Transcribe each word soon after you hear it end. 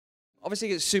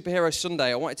Obviously, it's Superhero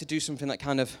Sunday. I wanted to do something that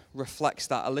kind of reflects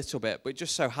that a little bit, but it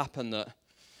just so happened that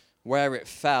where it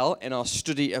fell in our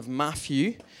study of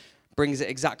Matthew brings it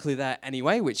exactly there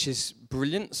anyway, which is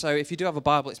brilliant. So if you do have a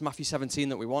Bible, it's Matthew 17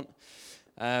 that we want.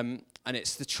 And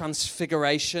it's the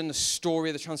Transfiguration, the story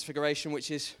of the Transfiguration,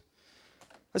 which is,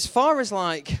 as far as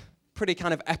like pretty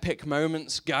kind of epic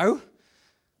moments go,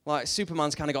 like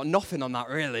Superman's kind of got nothing on that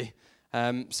really.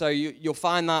 So you'll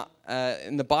find that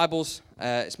in the Bibles.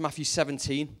 It's Matthew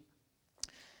 17.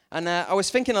 And I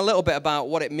was thinking a little bit about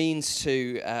what it means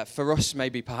to, for us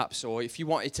maybe perhaps, or if you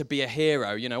wanted to be a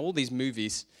hero, you know, all these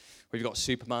movies where you've got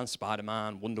Superman,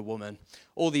 Spider-Man, Wonder Woman,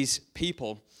 all these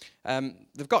people,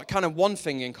 they've got kind of one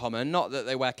thing in common, not that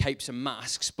they wear capes and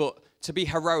masks, but to be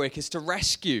heroic is to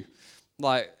rescue.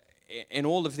 Like, in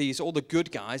all of these, all the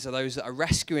good guys are those that are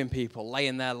rescuing people,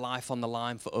 laying their life on the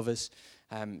line for others.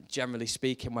 Generally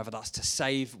speaking, whether that's to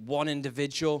save one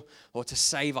individual or to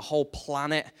save a whole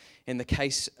planet. In the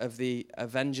case of the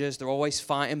Avengers, they're always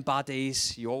fighting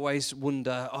baddies. You always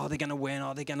wonder, are they going to win?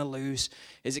 Are they going to lose?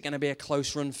 Is it going to be a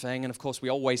close run thing? And of course, we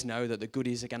always know that the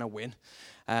goodies are going to win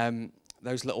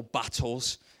those little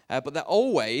battles. But they're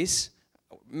always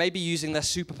maybe using their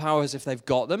superpowers if they've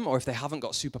got them, or if they haven't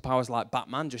got superpowers like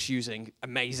Batman, just using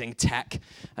amazing tech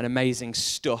and amazing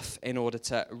stuff in order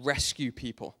to rescue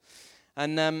people.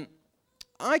 And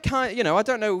I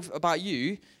don't know about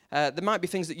you, there might be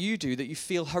things that you do that you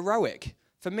feel heroic.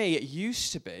 For me, it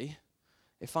used to be,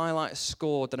 if I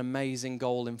scored an amazing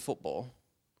goal in football,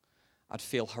 I'd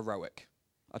feel heroic.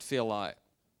 I'd feel like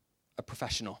a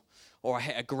professional. Or I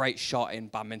hit a great shot in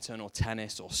badminton or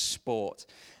tennis or sport.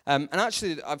 And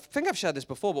actually, I think I've shared this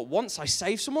before, but once I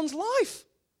saved someone's life.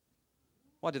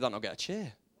 Why did that not get a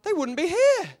cheer? They wouldn't be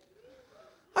here.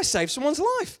 I saved someone's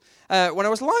life. When I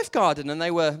was lifeguarding and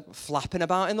they were flapping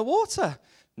about in the water,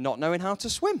 not knowing how to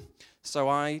swim. So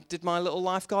I did my little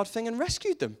lifeguard thing and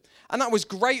rescued them. And that was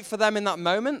great for them in that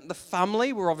moment. The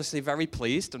family were obviously very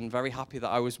pleased and very happy that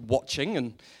I was watching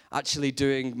and actually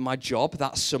doing my job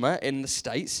that summer in the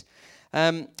States.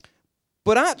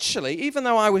 But actually, even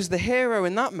though I was the hero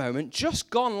in that moment, just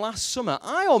gone last summer,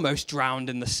 I almost drowned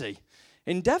in the sea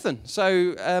in Devon.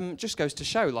 So just goes to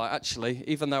show, actually,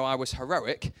 even though I was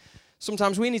heroic,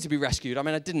 sometimes we need to be rescued. I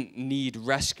mean, I didn't need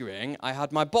rescuing. I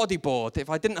had my bodyboard.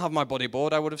 If I didn't have my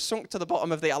bodyboard, I would have sunk to the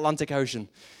bottom of the Atlantic Ocean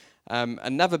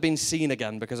and never been seen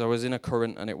again because I was in a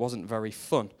current and it wasn't very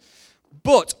fun.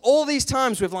 But all these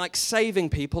times with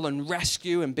saving people and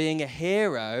rescue and being a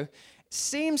hero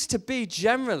seems to be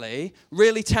generally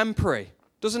really temporary,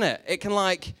 doesn't it? It can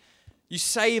you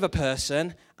save a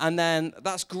person and then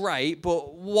that's great,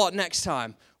 but what next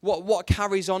time? What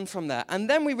carries on from there? And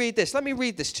then we read this. Let me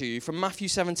read this to you from Matthew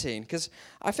 17, because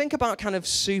I think about kind of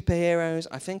superheroes.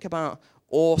 I think about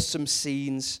awesome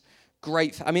scenes.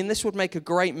 This would make a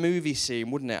great movie scene,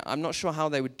 wouldn't it? I'm not sure how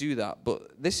they would do that,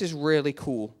 but this is really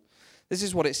cool. This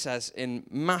is what it says in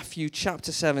Matthew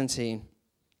chapter 17.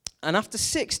 And after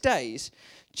 6 days,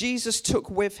 Jesus took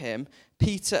with him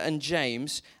Peter and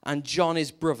James and John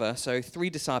his brother, so 3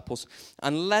 disciples,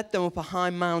 and led them up a high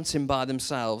mountain by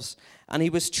themselves. And he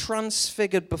was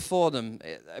transfigured before them.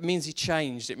 It means he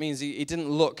changed. It means he didn't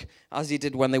look as he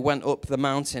did when they went up the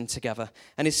mountain together.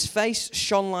 And his face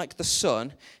shone like the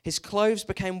sun. His clothes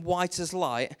became white as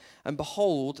light. And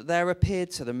behold, there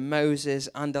appeared to them Moses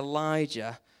and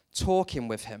Elijah talking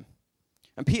with him.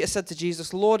 And Peter said to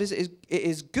Jesus, Lord, it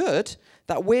is good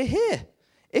that we're here.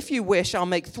 If you wish, I'll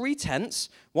make 3 tents,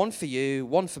 one for you,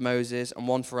 one for Moses, and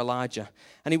one for Elijah.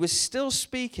 And he was still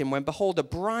speaking when, behold, a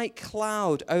bright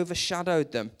cloud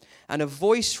overshadowed them. And a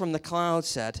voice from the cloud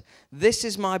said, This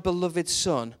is my beloved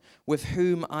Son, with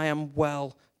whom I am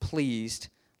well pleased.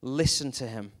 Listen to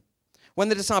him. When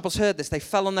the disciples heard this, they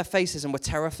fell on their faces and were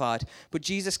terrified. But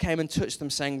Jesus came and touched them,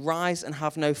 saying, Rise and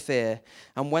have no fear.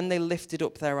 And when they lifted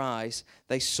up their eyes,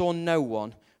 they saw no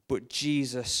one but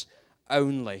Jesus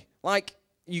only.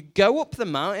 You go up the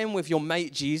mountain with your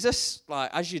mate Jesus,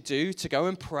 as you do, to go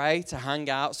and pray, to hang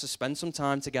out, to spend some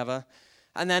time together.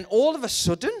 And then all of a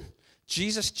sudden,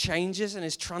 Jesus changes and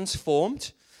is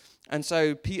transformed. And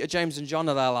so Peter, James, and John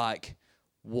are there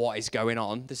what is going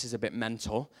on? This is a bit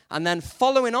mental. And then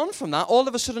following on from that, all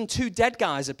of a sudden 2 dead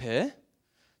guys appear.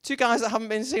 2 guys that haven't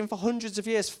been seen for hundreds of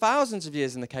years, thousands of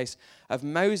years in the case of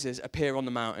Moses, appear on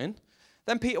the mountain.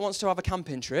 Then Peter wants to have a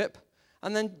camping trip.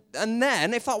 And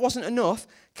then, if that wasn't enough,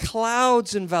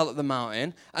 clouds envelop the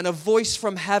mountain, and a voice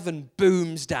from heaven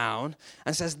booms down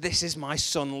and says, This is my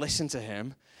son, listen to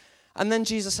him. And then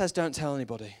Jesus says, Don't tell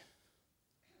anybody.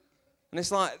 And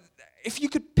it's if you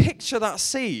could picture that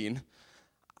scene,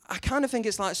 I kind of think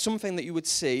it's something that you would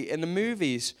see in the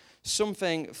movies,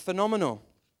 something phenomenal.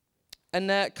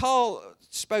 And Carl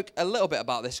spoke a little bit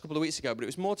about this a couple of weeks ago, but it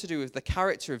was more to do with the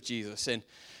character of Jesus. And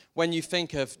when you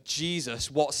think of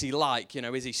Jesus, what's he like? You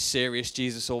know, is he serious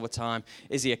Jesus all the time?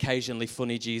 Is he occasionally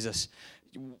funny Jesus?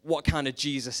 What kind of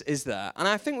Jesus is there? And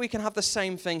I think we can have the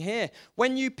same thing here.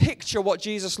 When you picture what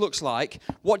Jesus looks like,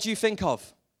 what do you think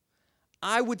of?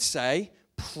 I would say,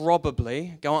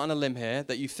 probably, go out on a limb here,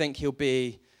 that you think he'll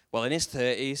be, well, in his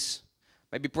 30s,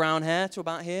 maybe brown hair to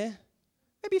about here,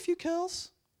 maybe a few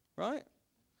curls, right?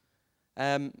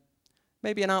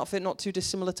 Maybe an outfit not too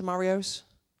dissimilar to Mario's.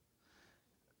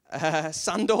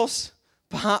 Sandals,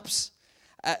 perhaps.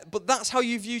 But that's how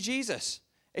you view Jesus.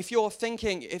 If you're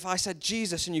thinking, if I said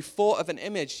Jesus and you thought of an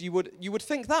image, you would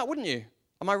think that, wouldn't you?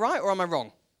 Am I right or am I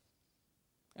wrong?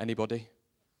 Anybody?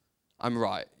 I'm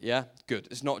right, yeah? Good.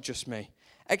 It's not just me.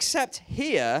 Except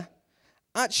here,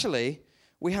 actually,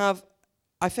 we have,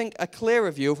 I think, a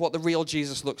clearer view of what the real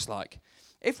Jesus looks like.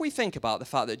 If we think about the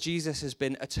fact that Jesus has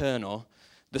been eternal,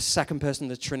 the second person of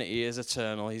the Trinity is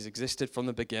eternal, he's existed from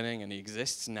the beginning and he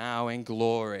exists now in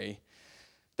glory,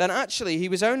 then actually he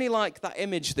was only like that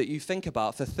image that you think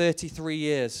about for 33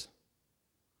 years.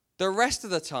 The rest of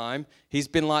the time, he's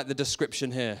been like the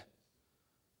description here.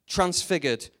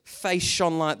 Transfigured, face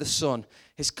shone like the sun,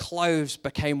 his clothes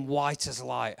became white as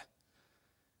light.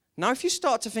 Now, if you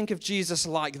start to think of Jesus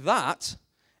like that,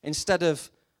 instead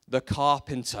of the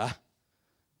carpenter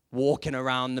walking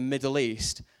around the Middle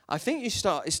East, I think it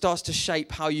starts to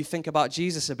shape how you think about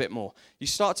Jesus a bit more. You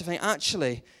start to think,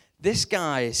 actually, this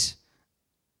guy's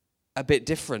a bit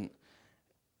different.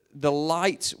 The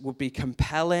light would be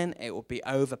compelling, it would be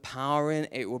overpowering,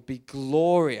 it would be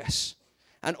glorious.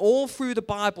 And all through the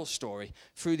Bible story,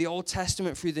 through the Old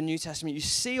Testament, through the New Testament, you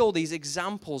see all these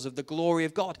examples of the glory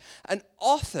of God. And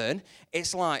often,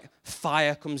 it's like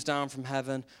fire comes down from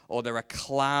heaven, or there are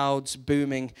clouds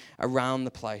booming around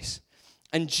the place.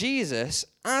 And Jesus,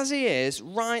 as he is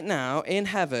right now in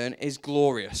heaven, is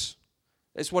glorious.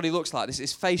 It's what he looks like.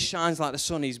 His face shines like the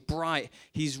sun. He's bright.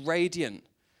 He's radiant.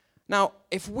 Now,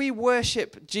 if we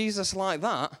worship Jesus like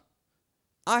that,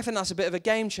 I think that's a bit of a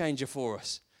game changer for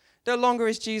us. No longer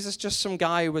is Jesus just some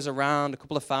guy who was around a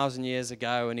couple of thousand years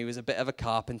ago and he was a bit of a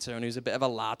carpenter and he was a bit of a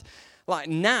lad. Like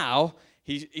now,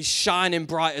 he's shining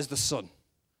bright as the sun.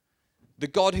 The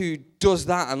God who does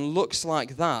that and looks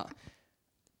like that,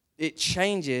 it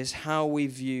changes how we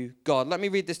view God. Let me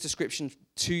read this description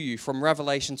to you from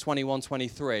Revelation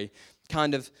 21:23,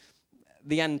 kind of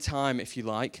the end time, if you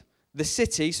like. The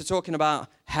city, so talking about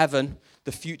heaven,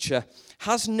 the future,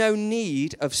 has no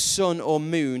need of sun or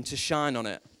moon to shine on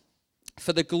it.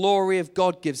 For the glory of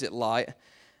God gives it light,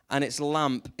 and its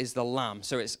lamp is the Lamb.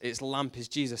 So its lamp is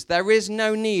Jesus. There is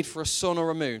no need for a sun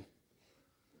or a moon,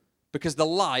 because the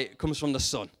light comes from the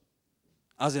sun,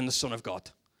 as in the Son of God.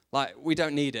 Like, we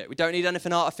don't need it. We don't need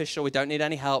anything artificial. We don't need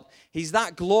any help. He's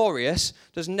that glorious.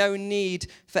 There's no need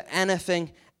for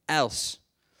anything else.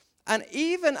 And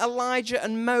even Elijah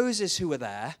and Moses, who were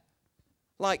there,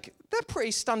 like, they're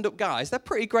pretty stand-up guys. They're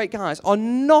pretty great guys, are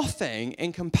nothing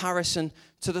in comparison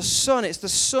to the Son. It's the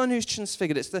Son who's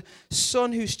transfigured. It's the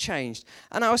Son who's changed.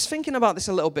 And I was thinking about this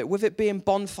a little bit, with it being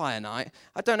bonfire night.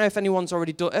 I don't know if anyone's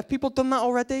already done. Have people done that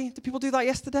already? Did people do that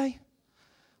yesterday?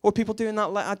 Or people doing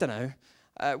that? I don't know.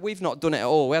 We've not done it at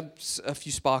all. We had a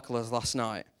few sparklers last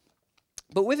night.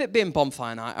 But with it being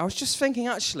bonfire night, I was just thinking,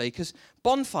 actually, because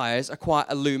bonfires are quite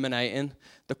illuminating.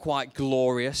 They're quite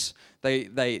glorious.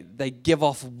 They give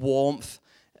off warmth.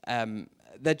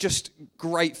 They're just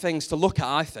great things to look at,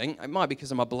 I think. It might be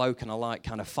because I'm a bloke and I like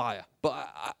kind of fire. But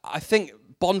I think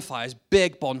bonfires,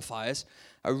 big bonfires,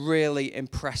 are really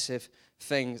impressive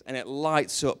things. And it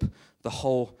lights up the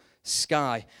whole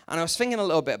sky. And I was thinking a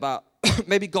little bit about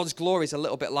maybe God's glory is a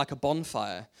little bit like a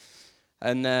bonfire.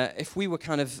 And if we were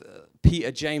kind of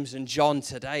Peter, James, and John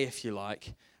today, if you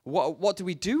like, what do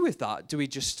we do with that? Do we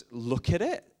just look at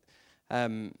it?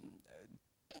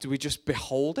 Do we just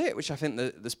behold it? Which I think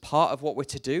there's part of what we're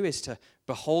to do is to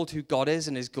behold who God is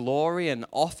and his glory. And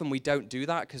often we don't do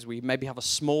that because we maybe have a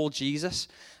small Jesus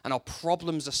and our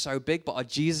problems are so big, but our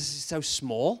Jesus is so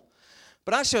small.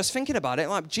 But actually, I was thinking about it,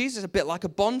 like Jesus is a bit like a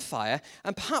bonfire,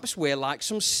 and perhaps we're like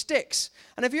some sticks.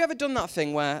 And have you ever done that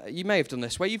thing where, you may have done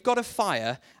this, where you've got a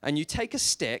fire, and you take a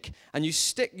stick, and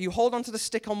you hold onto the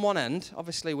stick on one end,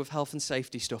 obviously with health and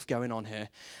safety stuff going on here,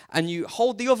 and you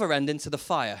hold the other end into the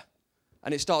fire,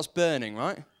 and it starts burning,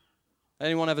 right?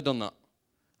 Anyone ever done that?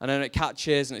 And then it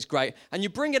catches, and it's great. And you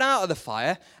bring it out of the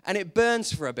fire, and it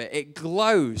burns for a bit. It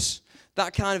glows.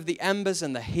 That kind of the embers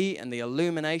and the heat and the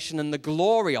illumination and the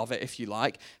glory of it, if you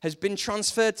like, has been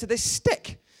transferred to this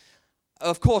stick.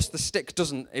 of course, the stick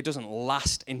doesn't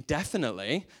last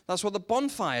indefinitely. That's what the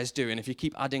bonfire's doing. If you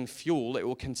keep adding fuel, it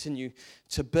will continue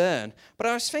to burn. But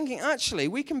I was thinking, actually,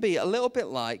 we can be a little bit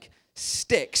like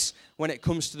sticks when it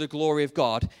comes to the glory of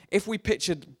God. If we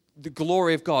pictured the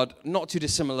glory of God not too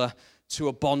dissimilar to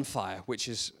a bonfire, which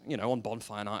is, on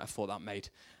bonfire night, I thought that made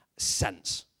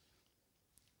sense.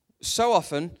 So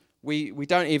often, we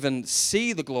don't even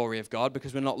see the glory of God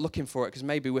because we're not looking for it, because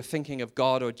maybe we're thinking of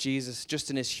God or Jesus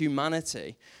just in his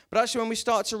humanity. But actually, when we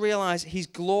start to realize he's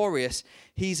glorious,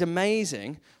 he's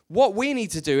amazing, what we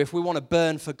need to do if we want to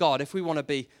burn for God, if we want to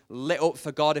be lit up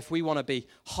for God, if we want to be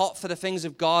hot for the things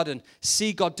of God and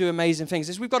see God do amazing things,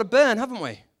 is we've got to burn, haven't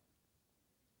we?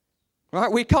 Right?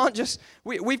 We can't just,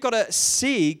 we've got to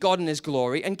see God in his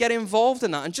glory and get involved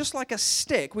in that. And just like a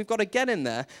stick, we've got to get in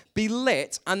there, be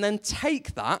lit, and then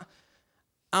take that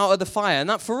out of the fire. And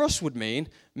that for us would mean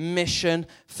mission.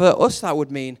 For us, that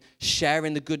would mean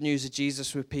sharing the good news of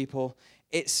Jesus with people.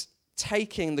 It's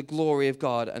taking the glory of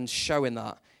God and showing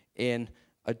that in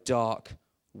a dark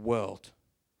world.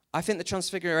 I think the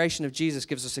transfiguration of Jesus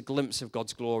gives us a glimpse of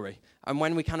God's glory. And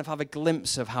when we kind of have a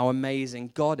glimpse of how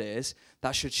amazing God is,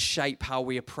 that should shape how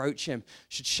we approach him,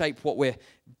 should shape what we're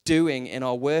doing in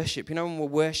our worship. When we're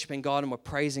worshiping God and we're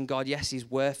praising God, yes, he's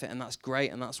worth it, and that's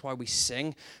great, and that's why we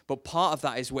sing. But part of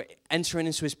that is we're entering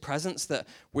into his presence, that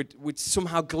would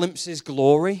somehow glimpse his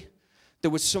glory, that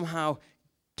would somehow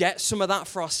get some of that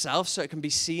for ourselves so it can be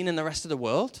seen in the rest of the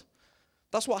world.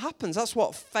 That's what happens. That's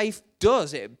what faith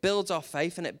does. It builds our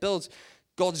faith and it builds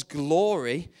God's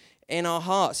glory in our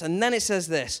hearts. And then it says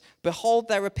this, behold,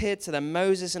 there appeared to them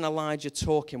Moses and Elijah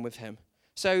talking with him.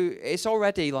 So it's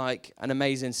already like an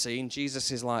amazing scene.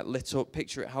 Jesus is like lit up.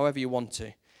 Picture it however you want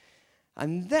to.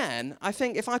 And then I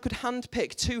think if I could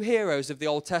handpick two heroes of the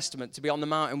Old Testament to be on the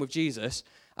mountain with Jesus,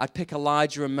 I'd pick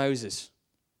Elijah and Moses.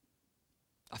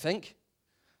 I think.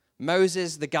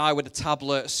 Moses, the guy with the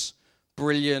tablets,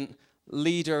 brilliant,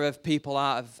 leader of people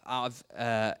out of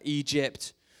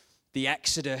Egypt, the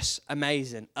Exodus,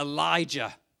 amazing.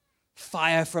 Elijah,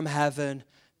 fire from heaven,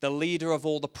 the leader of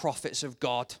all the prophets of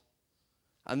God.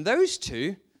 And those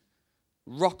two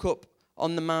rock up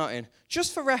on the mountain.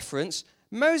 Just for reference,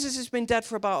 Moses has been dead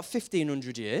for about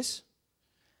 1,500 years.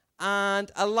 And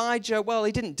Elijah, well,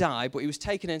 he didn't die, but he was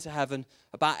taken into heaven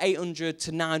about 800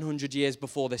 to 900 years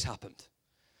before this happened.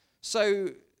 So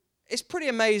it's pretty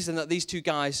amazing that these two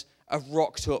guys have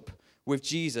rocked up with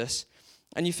Jesus.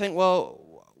 And you think,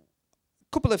 well,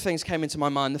 a couple of things came into my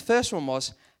mind. The first one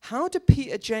was, how do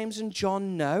Peter, James, and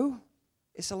John know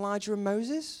it's Elijah and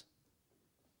Moses?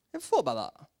 Ever thought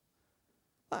about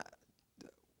that?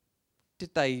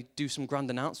 Did they do some grand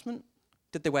announcement?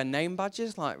 Did they wear name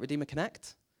badges like Redeemer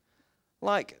Connect?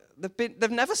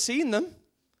 They've never seen them.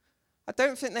 I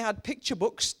don't think they had picture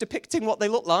books depicting what they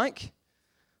look like.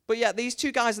 But yet these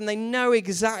two guys, and they know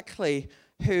exactly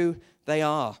who they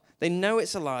are. They know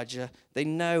it's Elijah. They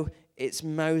know it's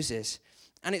Moses.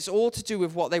 And it's all to do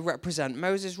with what they represent.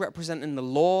 Moses representing the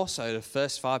law, so the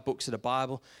first 5 books of the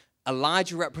Bible.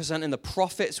 Elijah representing the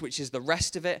prophets, which is the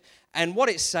rest of it. And what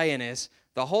it's saying is,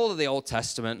 the whole of the Old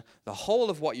Testament, the whole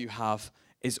of what you have,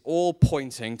 is all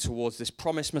pointing towards this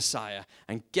promised Messiah.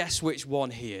 And guess which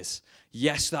one he is?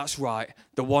 Yes, that's right,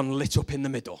 the one lit up in the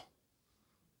middle.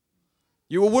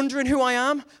 You were wondering who I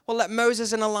am? Well, let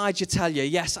Moses and Elijah tell you,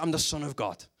 yes, I'm the Son of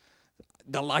God,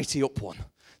 the lighty up one,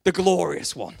 the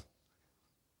glorious one.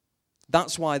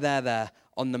 That's why they're there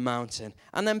on the mountain.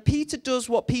 And then Peter does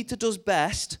what Peter does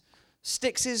best,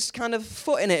 sticks his kind of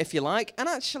foot in it, if you like. And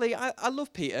actually, I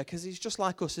love Peter because he's just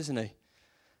like us, isn't he?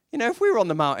 If we were on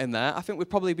the mountain there, I think we'd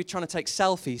probably be trying to take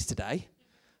selfies today.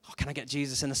 Oh, can I get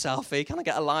Jesus in a selfie? Can I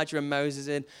get Elijah and Moses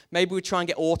in? Maybe we'd try and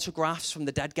get autographs from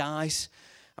the dead guys.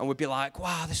 And we'd be like,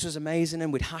 wow, this was amazing.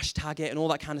 And we'd hashtag it and all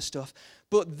that kind of stuff.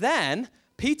 But then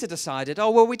Peter decided, oh,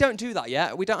 well, we don't do that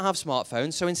yet. We don't have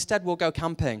smartphones. So instead, we'll go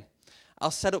camping. I'll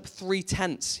set up 3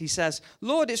 tents. He says,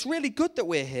 Lord, it's really good that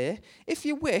we're here. If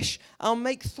you wish, I'll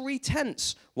make 3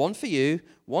 tents. 1 for you,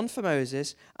 1 for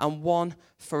Moses, and 1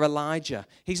 for Elijah.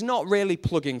 He's not really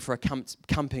plugging for a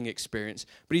camping experience,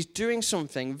 but he's doing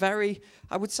something very,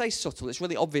 I would say subtle. It's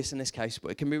really obvious in this case,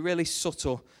 but it can be really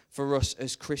subtle for us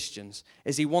as Christians,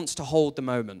 is he wants to hold the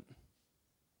moment.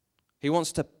 He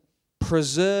wants to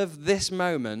preserve this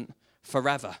moment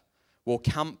forever. We'll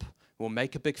camp. We'll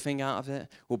make a big thing out of it.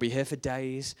 We'll be here for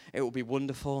days. It will be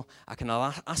wonderful. I can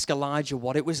ask Elijah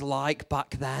what it was like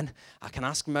back then. I can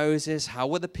ask Moses, how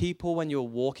were the people when you were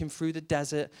walking through the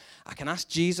desert? I can ask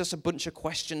Jesus a bunch of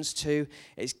questions too.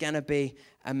 It's going to be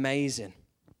amazing.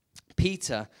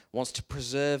 Peter wants to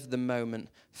preserve the moment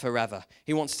forever.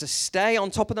 He wants to stay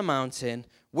on top of the mountain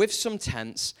with some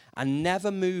tents and never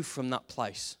move from that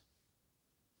place.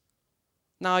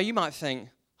 Now, you might think,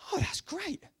 oh, that's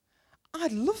great.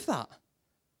 I'd love that.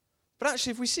 But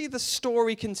actually, if we see the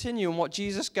story continue and what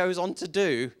Jesus goes on to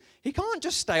do, he can't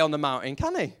just stay on the mountain,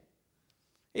 can he?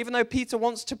 Even though Peter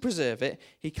wants to preserve it,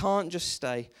 he can't just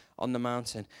stay on the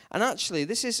mountain. And actually,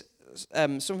 this is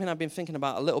something I've been thinking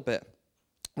about a little bit.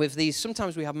 With these,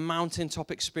 sometimes we have mountaintop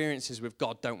experiences with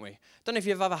God, don't we? I don't know if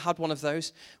you've ever had one of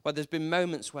those, where there's been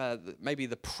moments where maybe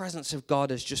the presence of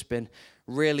God has just been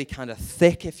really kind of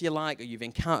thick, if you like, or you've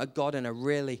encountered God in a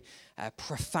really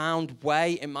profound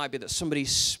way. It might be that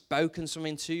somebody's spoken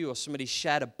something to you, or somebody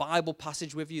shared a Bible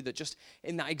passage with you that just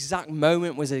in that exact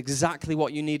moment was exactly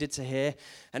what you needed to hear.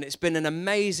 And it's been an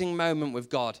amazing moment with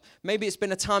God. Maybe it's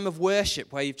been a time of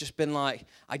worship where you've just been like,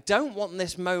 I don't want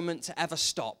this moment to ever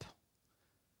stop.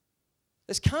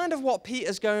 It's kind of what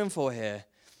Peter's going for here.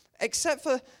 Except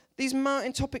for these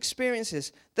mountaintop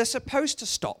experiences, they're supposed to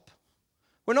stop.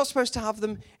 We're not supposed to have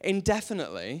them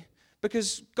indefinitely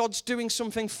because God's doing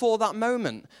something for that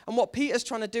moment. And what Peter's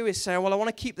trying to do is say, well, I want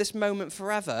to keep this moment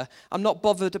forever. I'm not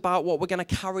bothered about what we're going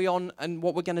to carry on and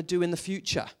what we're going to do in the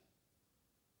future.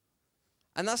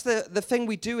 And that's the thing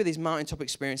we do with these mountaintop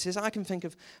experiences. I can think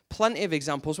of plenty of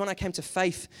examples. When I came to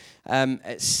faith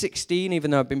at 16,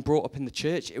 even though I've been brought up in the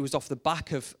church, it was off the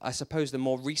back of, I suppose, the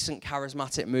more recent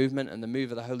charismatic movement and the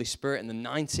move of the Holy Spirit in the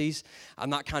 90s.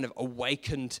 And that kind of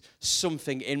awakened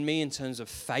something in me in terms of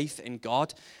faith in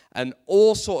God. And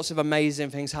all sorts of amazing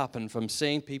things happened, from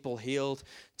seeing people healed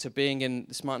to being in,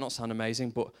 this might not sound amazing,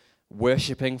 but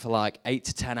worshiping for like 8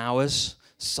 to 10 hours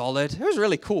solid. It was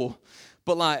really cool.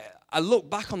 But like, I look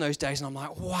back on those days and I'm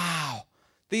like, wow,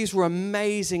 these were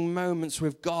amazing moments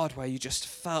with God where you just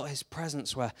felt his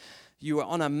presence, where you were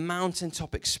on a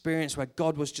mountaintop experience where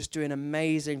God was just doing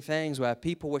amazing things, where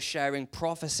people were sharing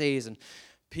prophecies and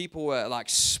people were like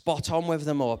spot on with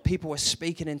them, or people were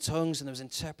speaking in tongues and there was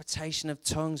interpretation of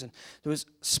tongues and there was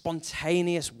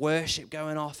spontaneous worship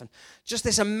going off and just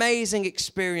this amazing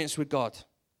experience with God.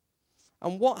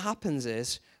 And what happens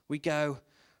is we go,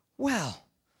 well,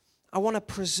 I want to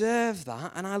preserve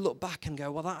that, and I look back and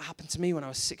go, well, that happened to me when I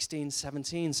was 16,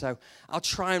 17, so I'll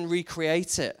try and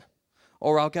recreate it.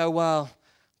 Or I'll go, well,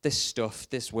 this stuff,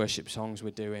 this worship songs we're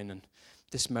doing, and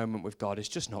this moment with God is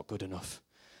just not good enough,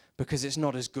 because it's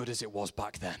not as good as it was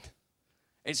back then.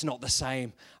 It's not the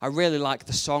same. I really like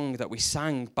the song that we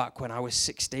sang back when I was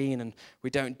 16, and we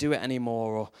don't do it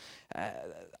anymore. Or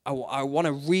I want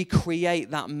to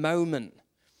recreate that moment.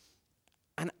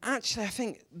 And actually, I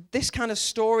think this kind of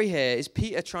story here is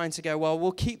Peter trying to go, well,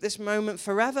 we'll keep this moment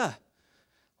forever.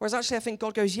 Whereas actually, I think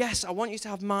God goes, yes, I want you to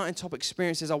have mountaintop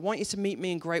experiences. I want you to meet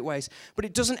me in great ways. But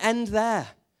it doesn't end there.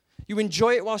 You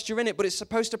enjoy it whilst you're in it, but it's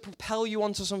supposed to propel you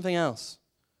onto something else.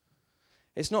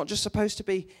 It's not just supposed to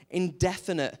be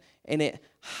indefinite in it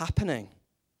happening.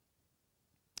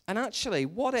 And actually,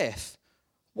 what if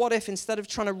instead of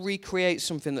trying to recreate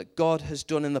something that God has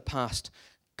done in the past,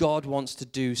 God wants to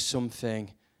do something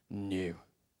new?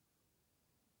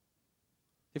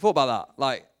 You thought about that?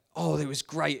 Like, oh, it was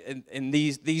great in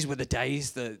these were the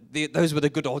days, those were the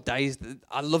good old days.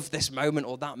 I love this moment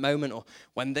or that moment, or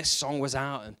when this song was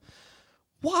out. And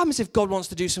what happens if God wants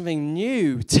to do something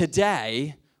new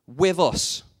today with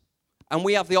us? And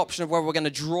we have the option of whether we're going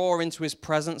to draw into his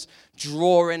presence,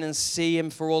 draw in and see him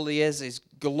for all he is, his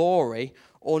glory,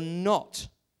 or not.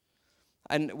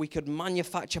 And we could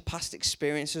manufacture past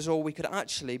experiences, or we could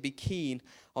actually be keen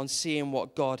on seeing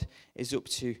what God is up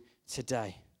to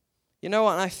today. You know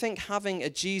what? And I think having a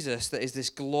Jesus that is this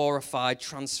glorified,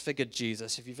 transfigured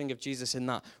Jesus, if you think of Jesus in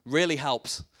that, really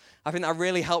helps. I think that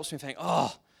really helps me think,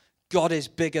 oh, God is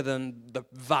bigger than the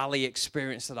valley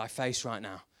experience that I face right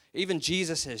now. Even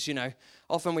Jesus is, you know.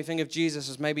 Often we think of Jesus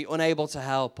as maybe unable to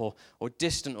help or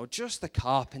distant or just the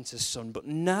carpenter's son. But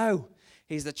no.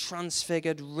 He's the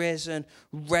transfigured, risen,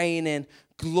 reigning,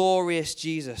 glorious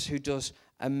Jesus who does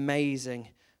amazing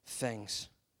things.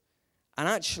 And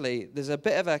actually, there's a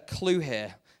bit of a clue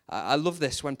here. I love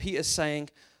this when Peter's saying,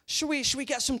 should we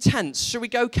get some tents? Should we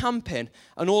go camping?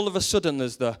 And all of a sudden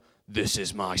there's this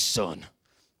is my son.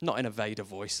 Not in a Vader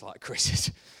voice like Chris's.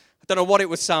 I don't know what it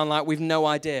would sound like. We've no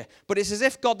idea. But it's as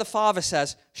if God the Father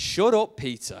says, shut up,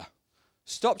 Peter.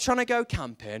 Stop trying to go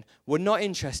camping. We're not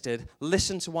interested.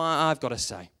 Listen to what I've got to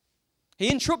say. He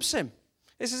interrupts him.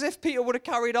 It's as if Peter would have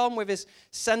carried on with his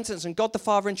sentence, and God the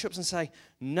Father interrupts and say,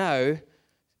 no.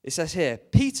 It says here,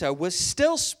 Peter was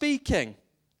still speaking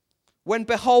When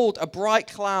behold, a bright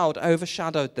cloud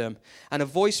overshadowed them, and a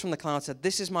voice from the cloud said,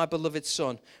 "This is my beloved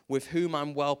Son, with whom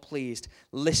I'm well pleased.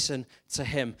 Listen to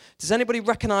him." Does anybody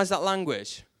recognize that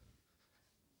language?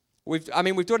 We've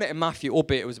done it in Matthew,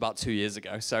 albeit it was about 2 years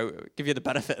ago, so give you the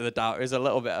benefit of the doubt. It was a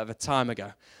little bit of a time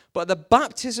ago. But the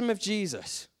baptism of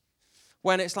Jesus,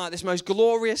 when it's like this most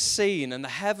glorious scene, and the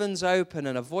heavens open,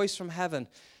 and a voice from heaven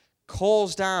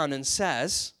calls down and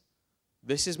says,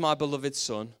 "This is my beloved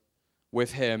Son.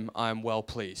 With him I am well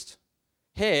pleased."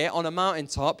 Here on a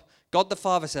mountaintop, God the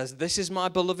Father says, "This is my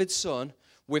beloved Son.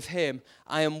 With him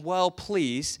I am well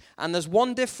pleased." And there's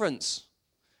one difference.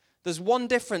 There's one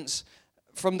difference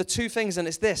from the two things, and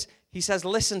it's this. He says,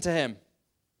 "Listen to him."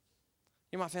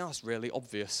 You might think, that's really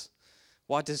obvious.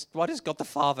 Why does God the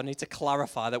Father need to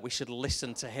clarify that we should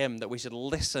listen to him, that we should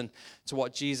listen to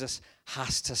what Jesus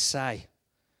has to say?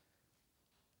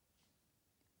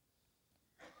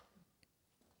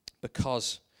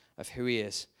 Because of who he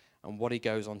is and what he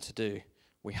goes on to do,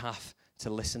 we have to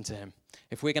listen to him.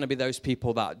 If we're going to be those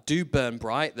people that do burn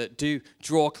bright, that do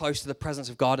draw close to the presence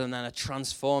of God and then are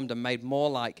transformed and made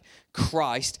more like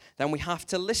Christ, then we have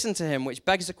to listen to him, which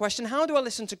begs the question, how do I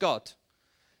listen to God?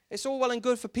 It's all well and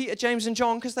good for Peter, James, and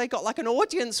John because they got like an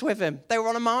audience with him. They were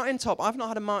on a mountaintop. I've not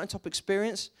had a mountaintop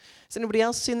experience. Has anybody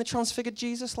else seen the transfigured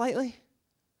Jesus lately?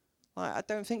 I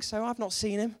don't think so. I've not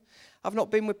seen him. I've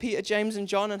not been with Peter, James, and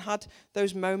John and had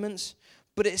those moments.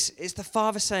 But it's the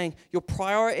Father saying, your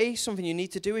priority, something you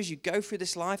need to do as you go through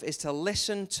this life, is to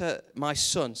listen to my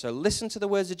Son. So listen to the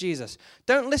words of Jesus.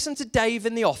 Don't listen to Dave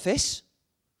in the office.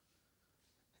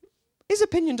 His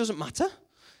opinion doesn't matter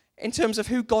in terms of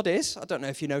who God is. I don't know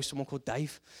if you know someone called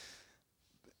Dave.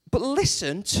 But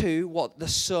listen to what the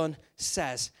Son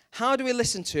says. How do we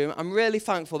listen to him? I'm really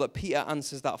thankful that Peter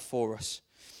answers that for us.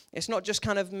 It's not just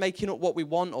kind of making up what we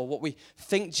want or what we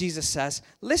think Jesus says.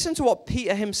 Listen to what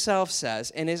Peter himself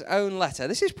says in his own letter.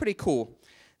 This is pretty cool.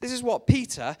 This is what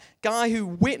Peter, guy who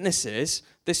witnesses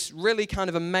this really kind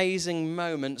of amazing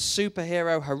moment,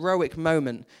 superhero, heroic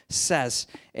moment, says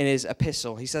in his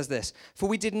epistle. He says this, "For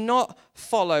we did not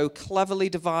follow cleverly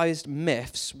devised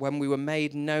myths when we were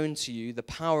made known to you the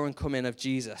power and coming of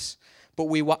Jesus, but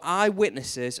we were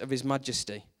eyewitnesses of his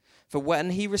majesty. For when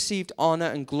he received honor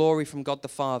and glory from God the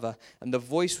Father, and the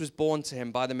voice was borne to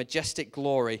him by the majestic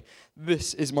glory,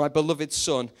 'This is my beloved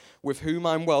Son, with whom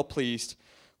I am well pleased,'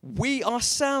 we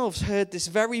ourselves heard this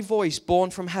very voice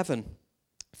borne from heaven.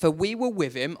 For we were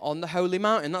with him on the holy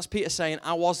mountain." That's Peter saying,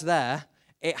 I was there,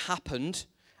 it happened.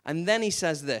 And then he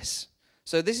says this.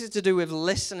 So this is to do with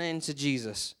listening to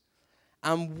Jesus.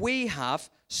 "And we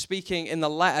have," speaking in the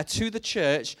letter to the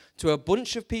church, to a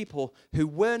bunch of people who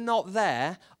were not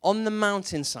there on the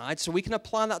mountainside. So we can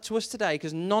apply that to us today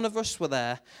because none of us were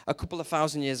there a couple of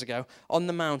thousand years ago on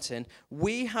the mountain.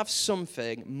 "We have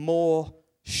something more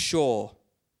sure,"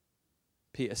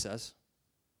 Peter says,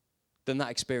 "than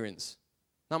that experience."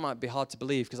 That might be hard to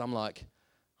believe because I'm like,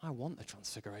 I want the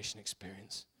transfiguration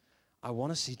experience. I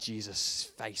want to see Jesus'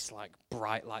 face like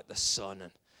bright like the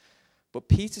sun. But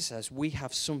Peter says, we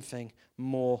have something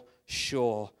more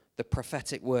sure, the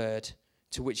prophetic word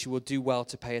to which you will do well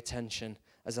to pay attention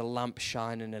as a lamp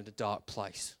shining in a dark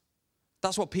place.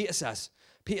 That's what Peter says.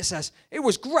 Peter says, it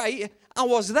was great, I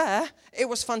was there, it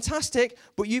was fantastic,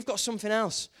 but you've got something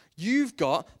else. You've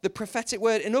got the prophetic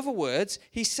word. In other words,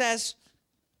 he says,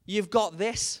 you've got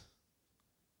this.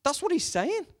 That's what he's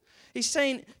saying. He's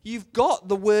saying, you've got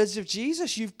the words of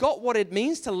Jesus. You've got what it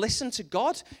means to listen to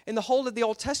God in the whole of the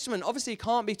Old Testament. Obviously, he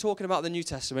can't be talking about the New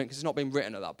Testament because it's not been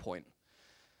written at that point.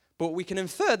 But we can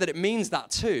infer that it means that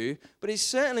too. But it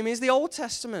certainly means the Old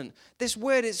Testament. This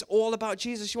word is all about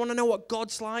Jesus. You want to know what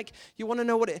God's like? You want to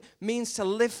know what it means to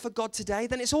live for God today?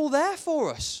 Then it's all there for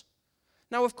us.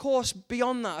 Now, of course,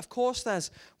 beyond that, of course,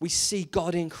 we see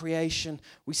God in creation.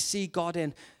 We see God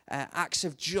in acts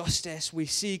of justice. We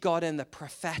see God in the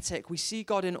prophetic. We see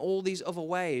God in all these other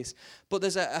ways. But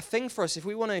there's a thing for us. If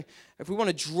we want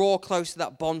to draw close to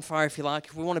that bonfire, if you like,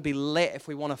 if we want to be lit, if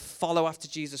we want to follow after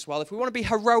Jesus well, if we want to be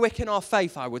heroic in our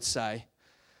faith, I would say,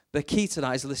 the key to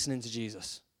that is listening to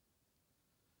Jesus.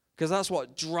 Because that's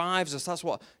what drives us. That's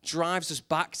what drives us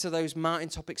back to those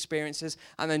mountaintop experiences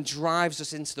and then drives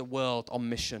us into the world on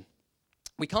mission.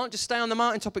 We can't just stay on the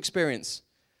mountaintop experience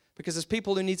because there's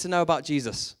people who need to know about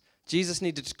Jesus. Jesus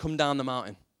needed to come down the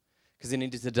mountain because he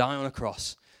needed to die on a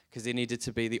cross, because he needed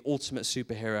to be the ultimate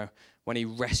superhero when he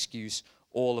rescues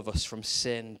all of us from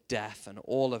sin, death, and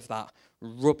all of that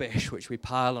rubbish which we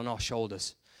pile on our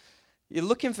shoulders. You're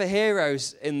looking for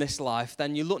heroes in this life,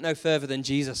 then you look no further than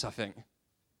Jesus, I think.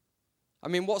 I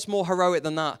mean, what's more heroic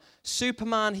than that?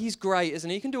 Superman, he's great, isn't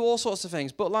he? He can do all sorts of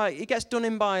things, but like, he gets done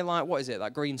in by like, what is it,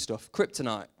 that green stuff,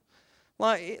 kryptonite.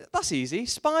 Like, that's easy.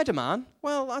 Spider-Man,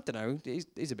 well, I don't know,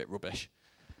 he's a bit rubbish.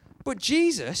 But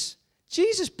Jesus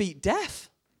beat death.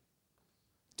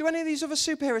 Do any of these other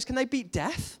superheroes, can they beat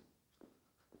death?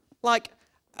 Like,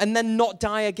 and then not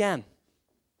die again?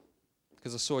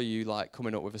 Because I saw you like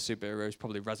coming up with a superhero who's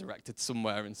probably resurrected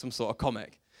somewhere in some sort of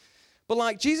comic. But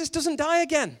like, Jesus doesn't die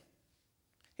again.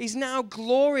 He's now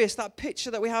glorious. That picture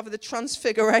that we have of the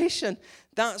transfiguration,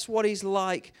 that's what he's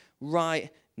like right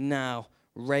now,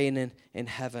 reigning in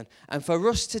heaven. And for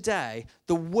us today,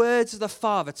 the words of the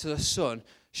Father to the Son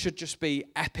should just be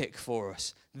epic for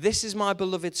us. This is my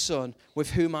beloved Son,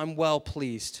 with whom I'm well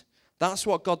pleased. That's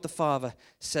what God the Father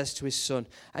says to his Son.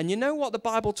 And you know what the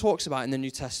Bible talks about in the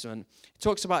New Testament? It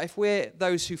talks about if we're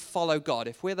those who follow God,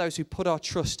 if we're those who put our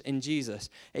trust in Jesus,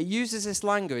 it uses this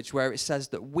language where it says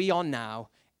that we are now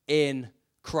in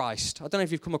Christ. I don't know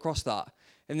if you've come across that.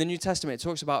 In the New Testament, it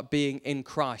talks about being in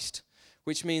Christ,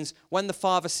 which means when the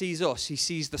Father sees us, he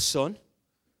sees the Son.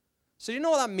 So you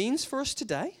know what that means for us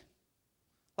today?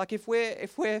 Like if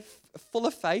we're full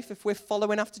of faith, if we're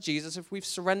following after Jesus, if we've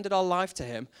surrendered our life to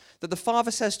him, that the Father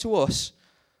says to us,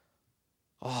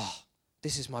 oh,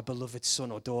 this is my beloved son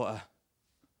or daughter.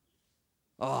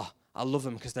 Oh, I love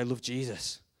them because they love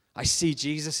Jesus. I see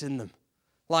Jesus in them.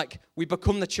 Like we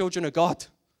become the children of God.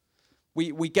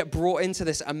 We get brought into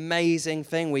this amazing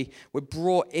thing. We're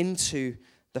brought into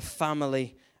the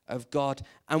family of God.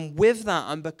 And with that,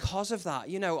 and because of that,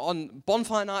 you know, on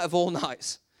Bonfire Night of all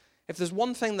nights, if there's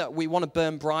one thing that we want to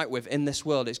burn bright with in this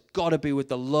world, it's got to be with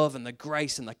the love and the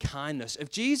grace and the kindness of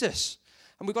Jesus.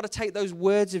 And we've got to take those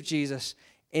words of Jesus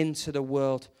into the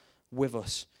world with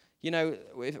us. You know,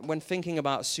 when thinking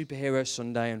about Superhero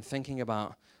Sunday and thinking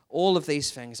about all of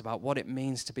these things, about what it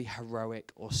means to be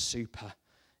heroic or super,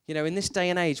 you know, in this day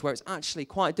and age where it's actually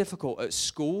quite difficult at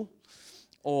school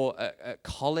or at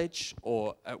college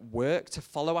or at work to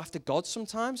follow after God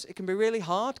sometimes, it can be really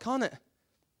hard, can't it?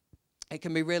 It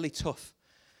can be really tough.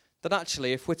 That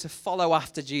actually, if we're to follow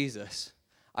after Jesus,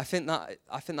 I think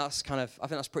that's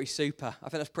pretty super. I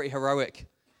think that's pretty heroic.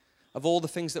 Of all the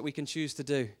things that we can choose to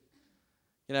do,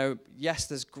 you know, yes,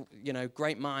 there's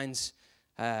great minds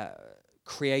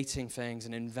creating things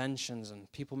and inventions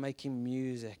and people making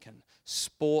music and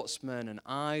sportsmen and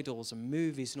idols and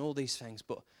movies and all these things,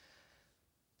 but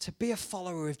to be a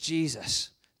follower of Jesus,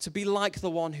 to be like the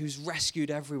one who's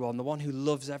rescued everyone, the one who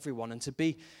loves everyone, and to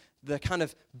be the kind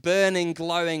of burning,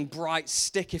 glowing, bright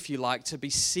stick, if you like, to be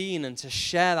seen and to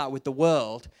share that with the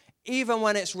world, even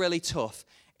when it's really tough,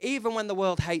 even when the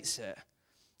world hates it,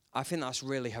 I think that's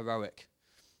really heroic.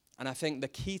 And I think the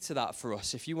key to that for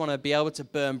us, if you want to be able to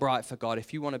burn bright for God,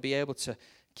 if you want to be able to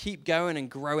keep going and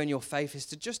grow in your faith, is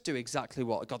to just do exactly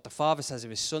what God the Father says of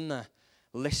his Son there.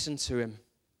 Listen to him.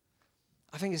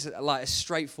 I think it's like as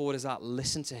straightforward as that.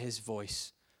 Listen to his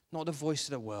voice, not the voice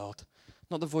of the world.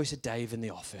 Not the voice of Dave in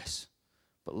the office,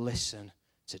 but listen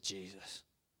to Jesus.